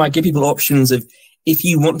mixed. You might give people options of, if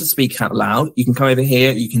you want to speak out loud, you can come over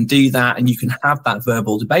here, you can do that, and you can have that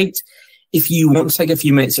verbal debate. If you want to take a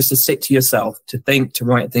few minutes just to sit to yourself, to think, to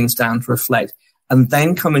write things down, to reflect, and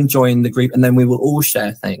then come and join the group, and then we will all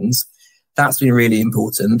share things. That's been really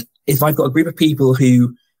important. If I've got a group of people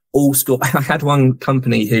who all score, I had one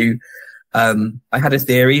company who, I had a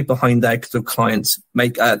theory behind their sort of clients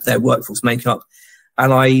their workforce makeup.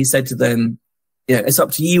 And I said to them, it's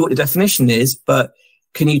up to you what the definition is, but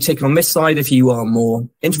can you take on this side if you are more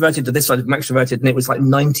introverted, to this side of extroverted? And it was like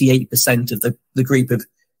 98% of the group of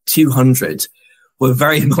 200 were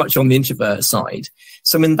very much on the introvert side.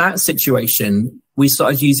 So in that situation, we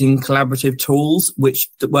started using collaborative tools, which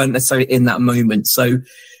weren't necessarily in that moment. So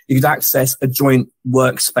you could access a joint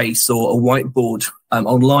workspace or a whiteboard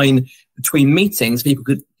online between meetings. People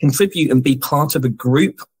could contribute and be part of a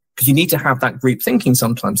group, because you need to have that group thinking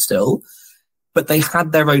sometimes still, but they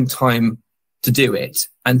had their own time to do it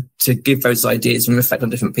and to give those ideas and reflect on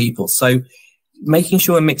different people. So making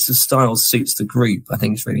sure a mix of styles suits the group, I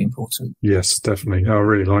think, is really important. Yes, definitely. I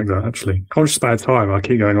really like that, actually. Conscious about time, I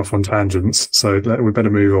keep going off on tangents, so we better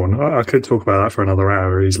move on. I could talk about that for another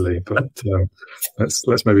hour easily, but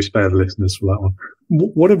let's maybe spare the listeners for that one.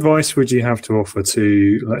 What advice would you have to offer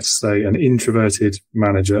to, let's say, an introverted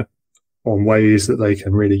manager on ways that they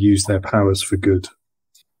can really use their powers for good?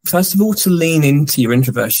 First of all, to lean into your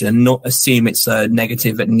introversion and not assume it's a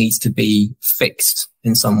negative that needs to be fixed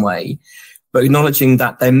in some way, but acknowledging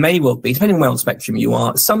that there may well be, depending on where on the spectrum you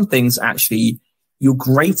are, some things actually you're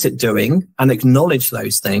great at doing, and acknowledge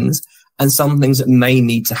those things, and some things that may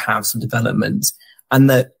need to have some development. And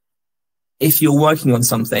that if you're working on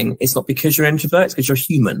something, it's not because you're an introvert, it's because you're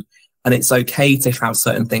human, and it's okay to have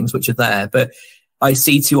certain things which are there. But I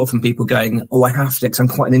see too often people going, I have to, because I'm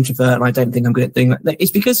quite an introvert and I don't think I'm good at doing that.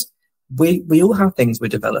 It's because we all have things we're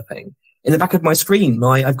developing. In the back of my screen,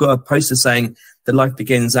 I've got a poster saying that life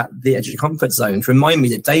begins at the edge of your comfort zone, to remind me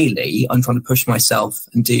that daily I'm trying to push myself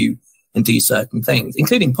and do certain things,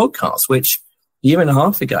 including podcasts, which a year and a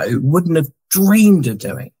half ago wouldn't have dreamed of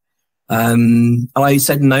doing. I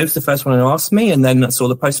said no to the first one who asked me, and then I saw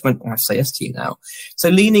the post and went, I have to say yes to you now. So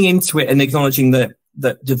leaning into it and acknowledging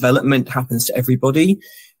that development happens to everybody,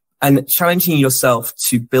 and challenging yourself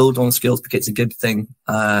to build on skills, because it's a good thing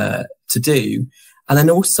to do. And then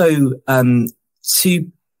also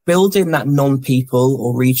to build in that non-people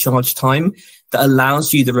or recharge time that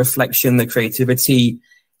allows you the reflection, the creativity,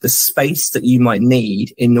 the space that you might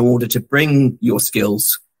need in order to bring your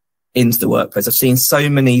skills into the workplace. I've seen so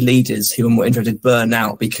many leaders who are more introverted burn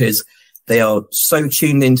out because they are so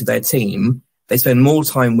tuned into their team. They spend more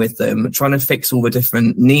time with them, trying to fix all the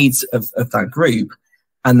different needs of that group.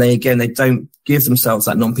 And they don't give themselves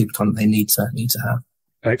that non-people time they need to have.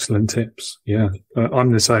 Excellent tips. Yeah.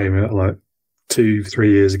 I'm the same. Like 2-3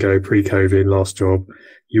 years ago, pre-COVID, last job,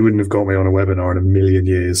 you wouldn't have got me on a webinar in a million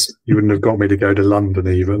years. You wouldn't have got me to go to London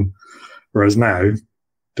even. Whereas now,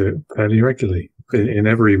 do it fairly regularly in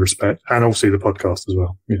every respect. And obviously the podcast as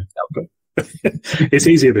well. Yeah. But it's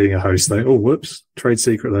easier being a host though. Oh, whoops. Trade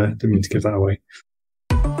secret there. Didn't mean to give that away.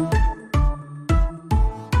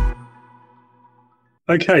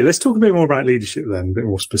 Okay, let's talk a bit more about leadership then, a bit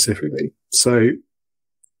more specifically. So,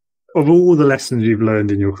 of all the lessons you've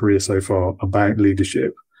learned in your career so far about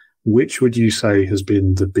leadership, which would you say has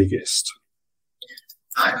been the biggest?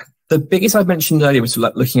 The biggest I mentioned earlier was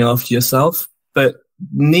like looking after yourself, but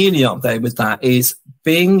nearly up there with that is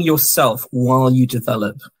being yourself while you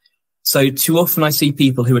develop. So too often I see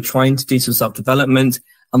people who are trying to do some self-development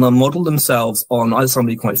and they'll model themselves on either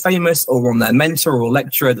somebody quite famous or on their mentor or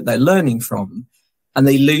lecturer that they're learning from, and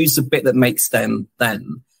they lose the bit that makes them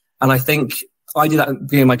them. And I think I did that at the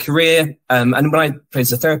beginning of my career. And when I trained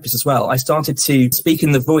as a therapist as well, I started to speak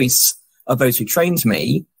in the voice of those who trained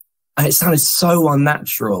me. And it sounded so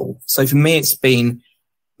unnatural. So for me, it's been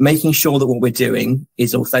making sure that what we're doing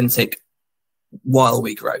is authentic while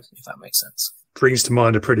we grow, if that makes sense. Brings to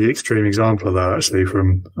mind a pretty extreme example of that, actually,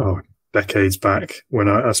 from decades back when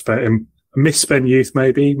I spent misspent youth,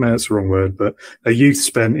 maybe that's the wrong word, but a youth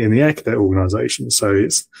spent in the Air Cadet organisation. So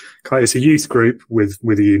it's a youth group with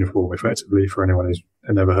a uniform, effectively, for anyone who's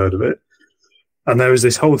never heard of it. And there was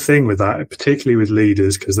this whole thing with that, particularly with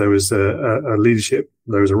leaders, because there was a leadership,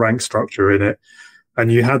 there was a rank structure in it.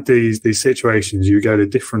 And you had these situations, you would go to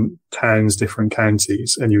different towns, different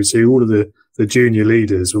counties, and you would see all of the junior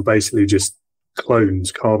leaders were basically just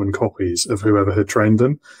clones, carbon copies of whoever had trained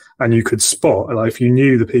them. And you could spot, like, if you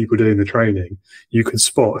knew the people doing the training, you could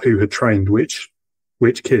spot who had trained which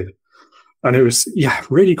kid. And it was,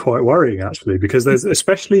 really quite worrying, actually, because there's,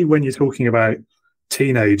 especially when you're talking about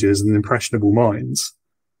teenagers and impressionable minds,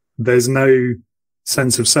 there's no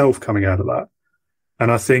sense of self coming out of that.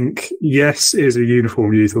 And I think, yes, it is a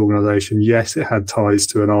uniformed youth organisation. Yes, it had ties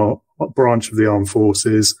to a branch of the armed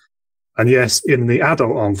forces. And yes, in the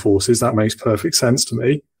adult armed forces, that makes perfect sense to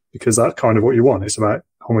me, because that's kind of what you want. It's about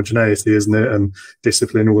homogeneity, isn't it? And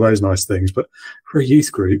discipline, all those nice things. But for a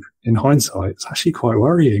youth group, in hindsight, it's actually quite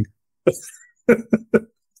worrying.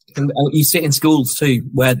 And you see it in schools too,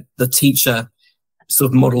 where the teacher sort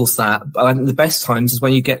of models that. But I think the best times is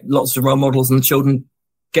when you get lots of role models and the children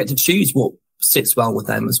get to choose what sits well with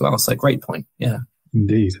them as well. So great point. Yeah.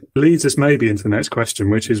 Indeed. Leads us maybe into the next question,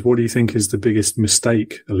 which is, what do you think is the biggest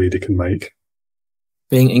mistake a leader can make?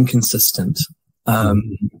 Being inconsistent.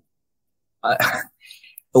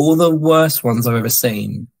 All the worst ones I've ever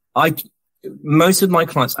seen. Most of my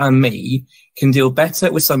clients and me can deal better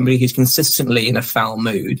with somebody who's consistently in a foul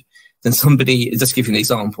mood than somebody, just to give you an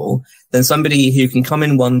example, than somebody who can come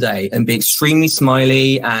in one day and be extremely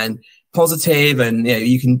smiley and positive and,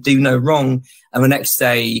 you can do no wrong. And the next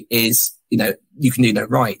day is, you can do no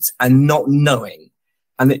right, and not knowing.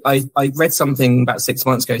 And I read something about 6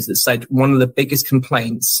 months ago that said one of the biggest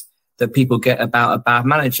complaints that people get about a bad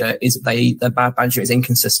manager is that the bad manager is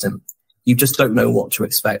inconsistent. You just don't know what to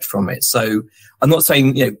expect from it. So I'm not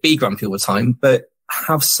saying, be grumpy all the time, but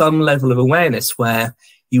have some level of awareness where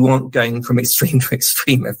you aren't going from extreme to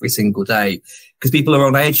extreme every single day, because people are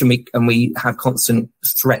on edge and we have constant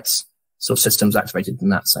threats sort of systems activated in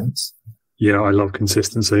that sense. Yeah, I love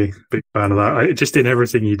consistency. Big fan of that. Just in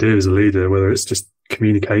everything you do as a leader, whether it's just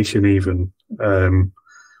communication even.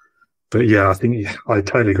 But yeah, I think I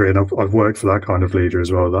totally agree. And I've worked for that kind of leader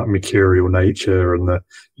as well, that mercurial nature, and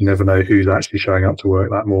you never know who's actually showing up to work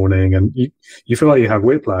that morning. And you feel like you have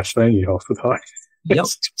whiplash, don't you, half the time? Yep,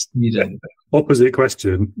 you do. Opposite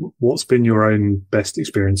question. What's been your own best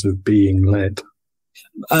experience of being led?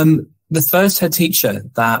 The first head teacher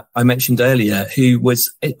that I mentioned earlier, who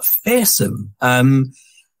was fearsome, and,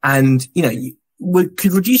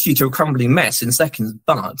 could reduce you to a crumbling mess in seconds,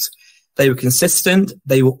 but they were consistent.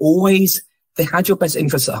 They had your best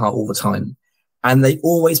interests at heart all the time, and they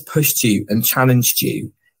always pushed you and challenged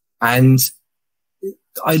you. And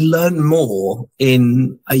I learned more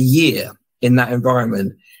in a year in that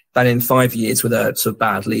environment than in 5 years with a sort of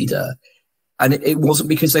bad leader. And it wasn't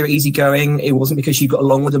because they were easygoing. It wasn't because you got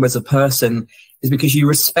along with them as a person. It's because you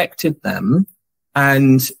respected them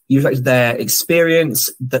and you respected their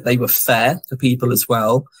experience, that they were fair to people as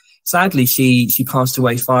well. Sadly, she passed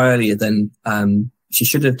away far earlier than she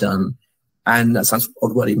should have done. And that sounds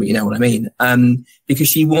odd, but you know what I mean. Because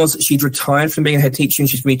she'd retired from being a head teacher and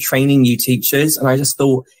she's going to be training new teachers. And I just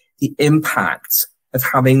thought the impact of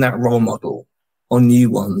having that role model on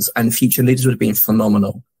new ones and future leaders would have been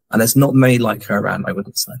phenomenal. And there's not many like her around, I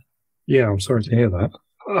wouldn't say. Yeah, I'm sorry to hear that.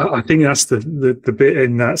 I think that's the bit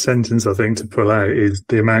in that sentence, I think, to pull out is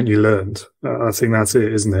the amount you learned. I think that's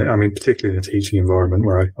it, isn't it? I mean, particularly in a teaching environment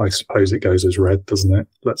where I suppose it goes as read, doesn't it?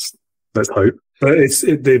 Let's hope. But it's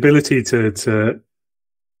the ability to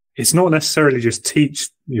it's not necessarily just teach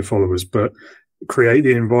your followers, but create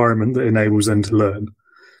the environment that enables them to learn.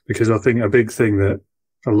 Because I think a big thing that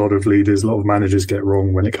a lot of leaders, a lot of managers get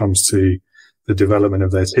wrong when it comes to the development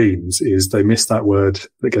of their teams is they miss that word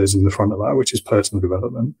that goes in the front of that, which is personal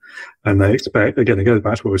development. And they expect, again, it goes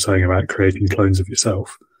back to what we were saying about creating clones of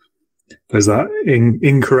yourself. There's that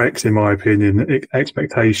incorrect, in my opinion,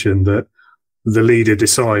 expectation that the leader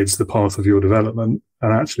decides the path of your development.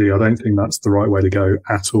 And actually, I don't think that's the right way to go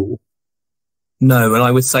at all. No. And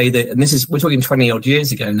I would say that, and we're talking 20 odd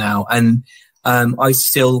years ago now. And, I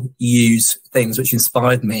still use things which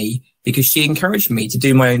inspired me because she encouraged me to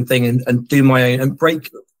do my own thing and do my own and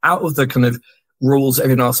break out of the kind of rules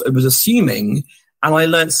everyone else was assuming. And I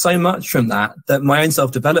learned so much from that my own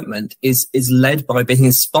self-development is led by being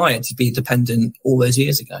inspired to be independent all those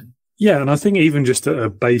years ago. Yeah, and I think even just at a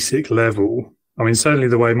basic level, I mean, certainly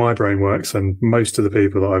the way my brain works and most of the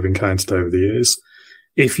people that I've encountered over the years,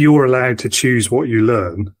 if you're allowed to choose what you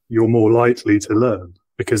learn, you're more likely to learn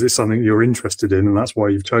because it's something you're interested in and that's why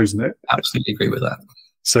you've chosen it. Absolutely agree with that.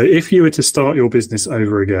 So if you were to start your business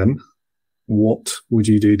over again, what would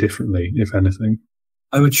you do differently, if anything?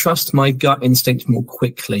 I would trust my gut instinct more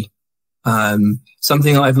quickly.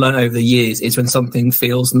 Something I've learned over the years is when something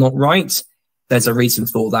feels not right, there's a reason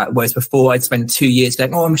for that. Whereas before I'd spend 2 years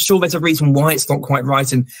going, I'm sure there's a reason why it's not quite right.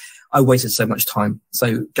 And I wasted so much time.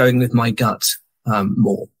 So going with my gut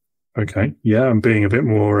more. Okay. Yeah. And being a bit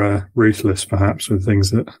more ruthless, perhaps, with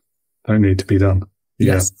things that don't need to be done.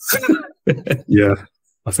 Yeah. Yes. Yeah.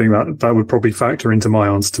 I think that would probably factor into my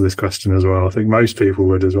answer to this question as well. I think most people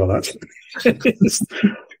would as well, actually.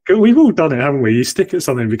 We've all done it, haven't we? You stick at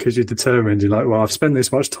something because you're determined. You're like, well, I've spent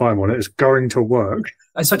this much time on it. It's going to work.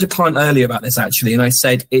 I spoke to a client earlier about this, actually, and I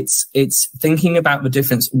said it's thinking about the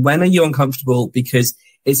difference. When are you uncomfortable because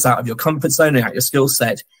it's out of your comfort zone and out of your skill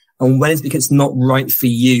set? And when it's because it's not right for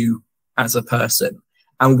you as a person?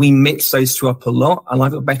 And we mix those two up a lot. And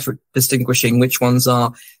I've got better at distinguishing which ones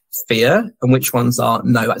are fear and which ones are,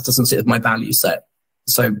 no, that doesn't sit with my value set.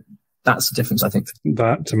 So that's the difference, I think.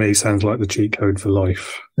 That to me sounds like the cheat code for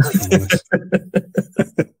life.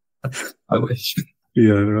 I wish.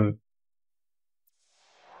 Yeah. Right.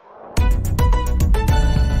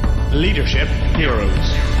 Leadership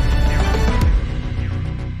Heroes.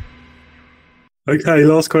 Okay,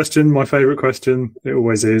 last question, my favourite question. It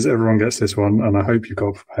always is. Everyone gets this one, and I hope you've got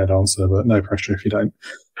a prepared answer, but no pressure if you don't.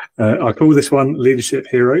 I call this one Leadership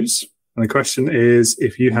Heroes. And the question is,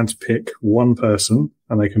 if you had to pick one person,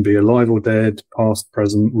 and they can be alive or dead, past,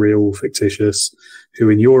 present, real, fictitious, who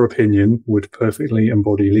in your opinion would perfectly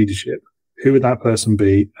embody leadership, who would that person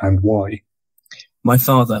be and why? My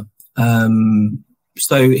father.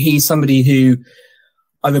 So he's somebody who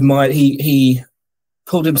I've admired. He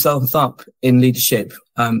pulled himself up in leadership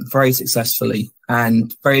very successfully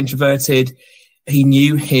and very introverted. He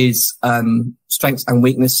knew his strengths and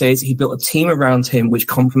weaknesses. He built a team around him which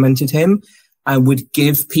complemented him and would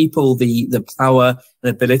give people the power and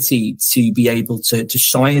ability to be able to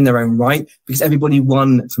shine in their own right, because everybody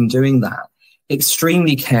won from doing that.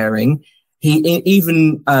 Extremely caring. He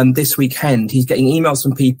even this weekend, he's getting emails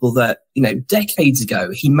from people that, decades ago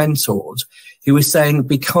he mentored, who were saying,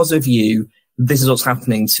 because of you, this is what's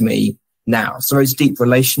happening to me now. So those deep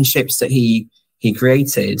relationships that he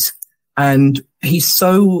created. And he's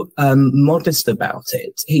so modest about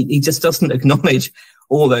it. He just doesn't acknowledge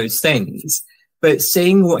all those things. But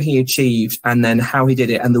seeing what he achieved and then how he did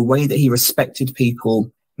it and the way that he respected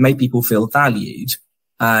people, made people feel valued,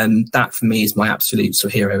 that for me is my absolute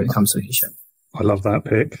sort of hero when it comes to leadership. I love that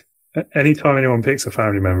pick. Anytime anyone picks a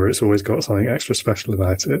family member, it's always got something extra special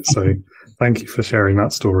about it. So thank you for sharing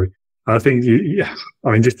that story. I think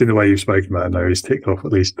just in the way you've spoken about it now, he's ticked off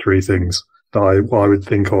at least three things that I would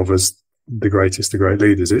think of as the greatest of great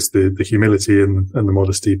leaders. It's the humility and the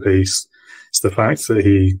modesty piece. It's the fact that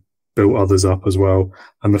he built others up as well.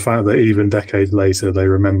 And the fact that even decades later, they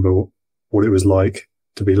remember what it was like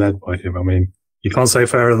to be led by him. I mean, you can't say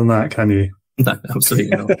fairer than that, can you? No,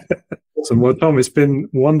 absolutely not. Awesome. Well, Tom, it's been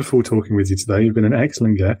wonderful talking with you today. You've been an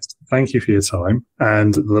excellent guest. Thank you for your time.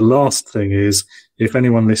 And the last thing is, if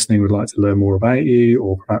anyone listening would like to learn more about you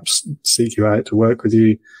or perhaps seek you out to work with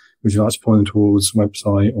you, would you like to point them towards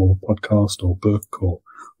website or podcast or book or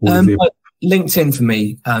all of the LinkedIn for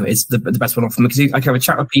me is the best one for me, because I can have a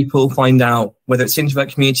chat with people, find out whether it's the introvert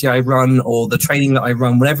community I run or the training that I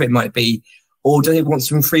run, whatever it might be, or do they want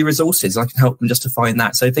some free resources? I can help them just to find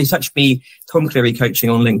that. So if they search me, Tom Cleary Coaching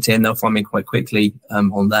on LinkedIn, they'll find me quite quickly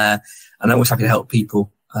on there. And I'm always happy to help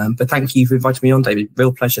people. But thank you for inviting me on, David.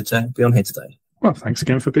 Real pleasure to be on here today. Well, thanks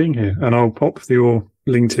again for being here. And I'll pop your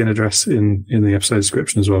LinkedIn address in the episode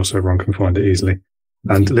description as well, so everyone can find it easily.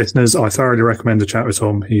 And listeners, I thoroughly recommend a chat with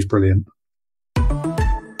Tom. He's brilliant.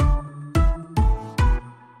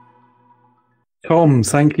 Tom,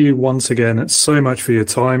 thank you once again so much for your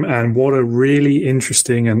time, and what a really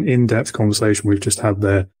interesting and in-depth conversation we've just had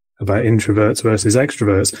there about introverts versus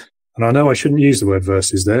extroverts. And I know I shouldn't use the word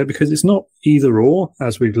versus there because it's not either or,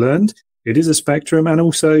 as we've learned. It is a spectrum, and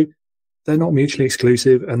also they're not mutually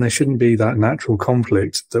exclusive, and there shouldn't be that natural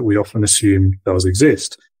conflict that we often assume does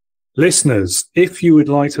exist. Listeners, if you would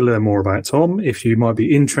like to learn more about Tom, if you might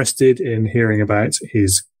be interested in hearing about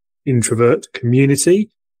his introvert community,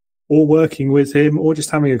 or working with him, or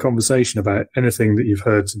just having a conversation about anything that you've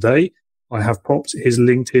heard today, I have popped his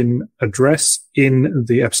LinkedIn address in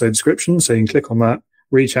the episode description, so you can click on that,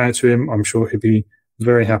 reach out to him. I'm sure he'd be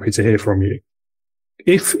very happy to hear from you.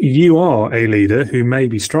 If you are a leader who may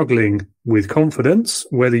be struggling with confidence,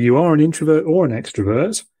 whether you are an introvert or an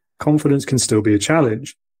extrovert, confidence can still be a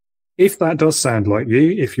challenge. If that does sound like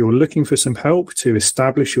you, if you're looking for some help to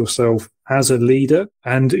establish yourself as a leader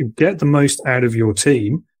and get the most out of your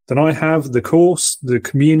team, then I have the course, the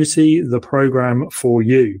community, the program for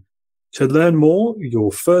you. To learn more,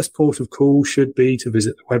 your first port of call should be to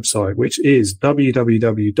visit the website, which is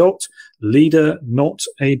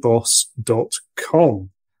www.leadernotaboss.com.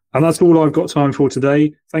 And that's all I've got time for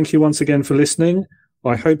today. Thank you once again for listening.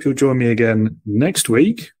 I hope you'll join me again next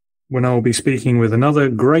week when I'll be speaking with another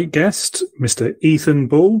great guest, Mr. Ethan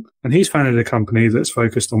Bull, and he's founded a company that's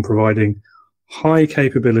focused on providing high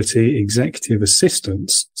capability executive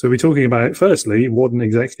assistants. So we're talking about, firstly, what an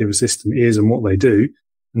executive assistant is and what they do.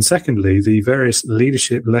 And secondly, the various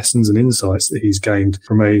leadership lessons and insights that he's gained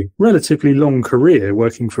from a relatively long career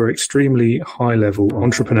working for extremely high-level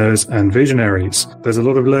entrepreneurs and visionaries. There's a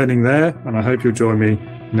lot of learning there, and I hope you'll join me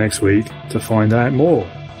next week to find out more.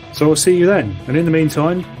 So I'll see you then. And in the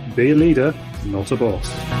meantime, be a leader, not a boss.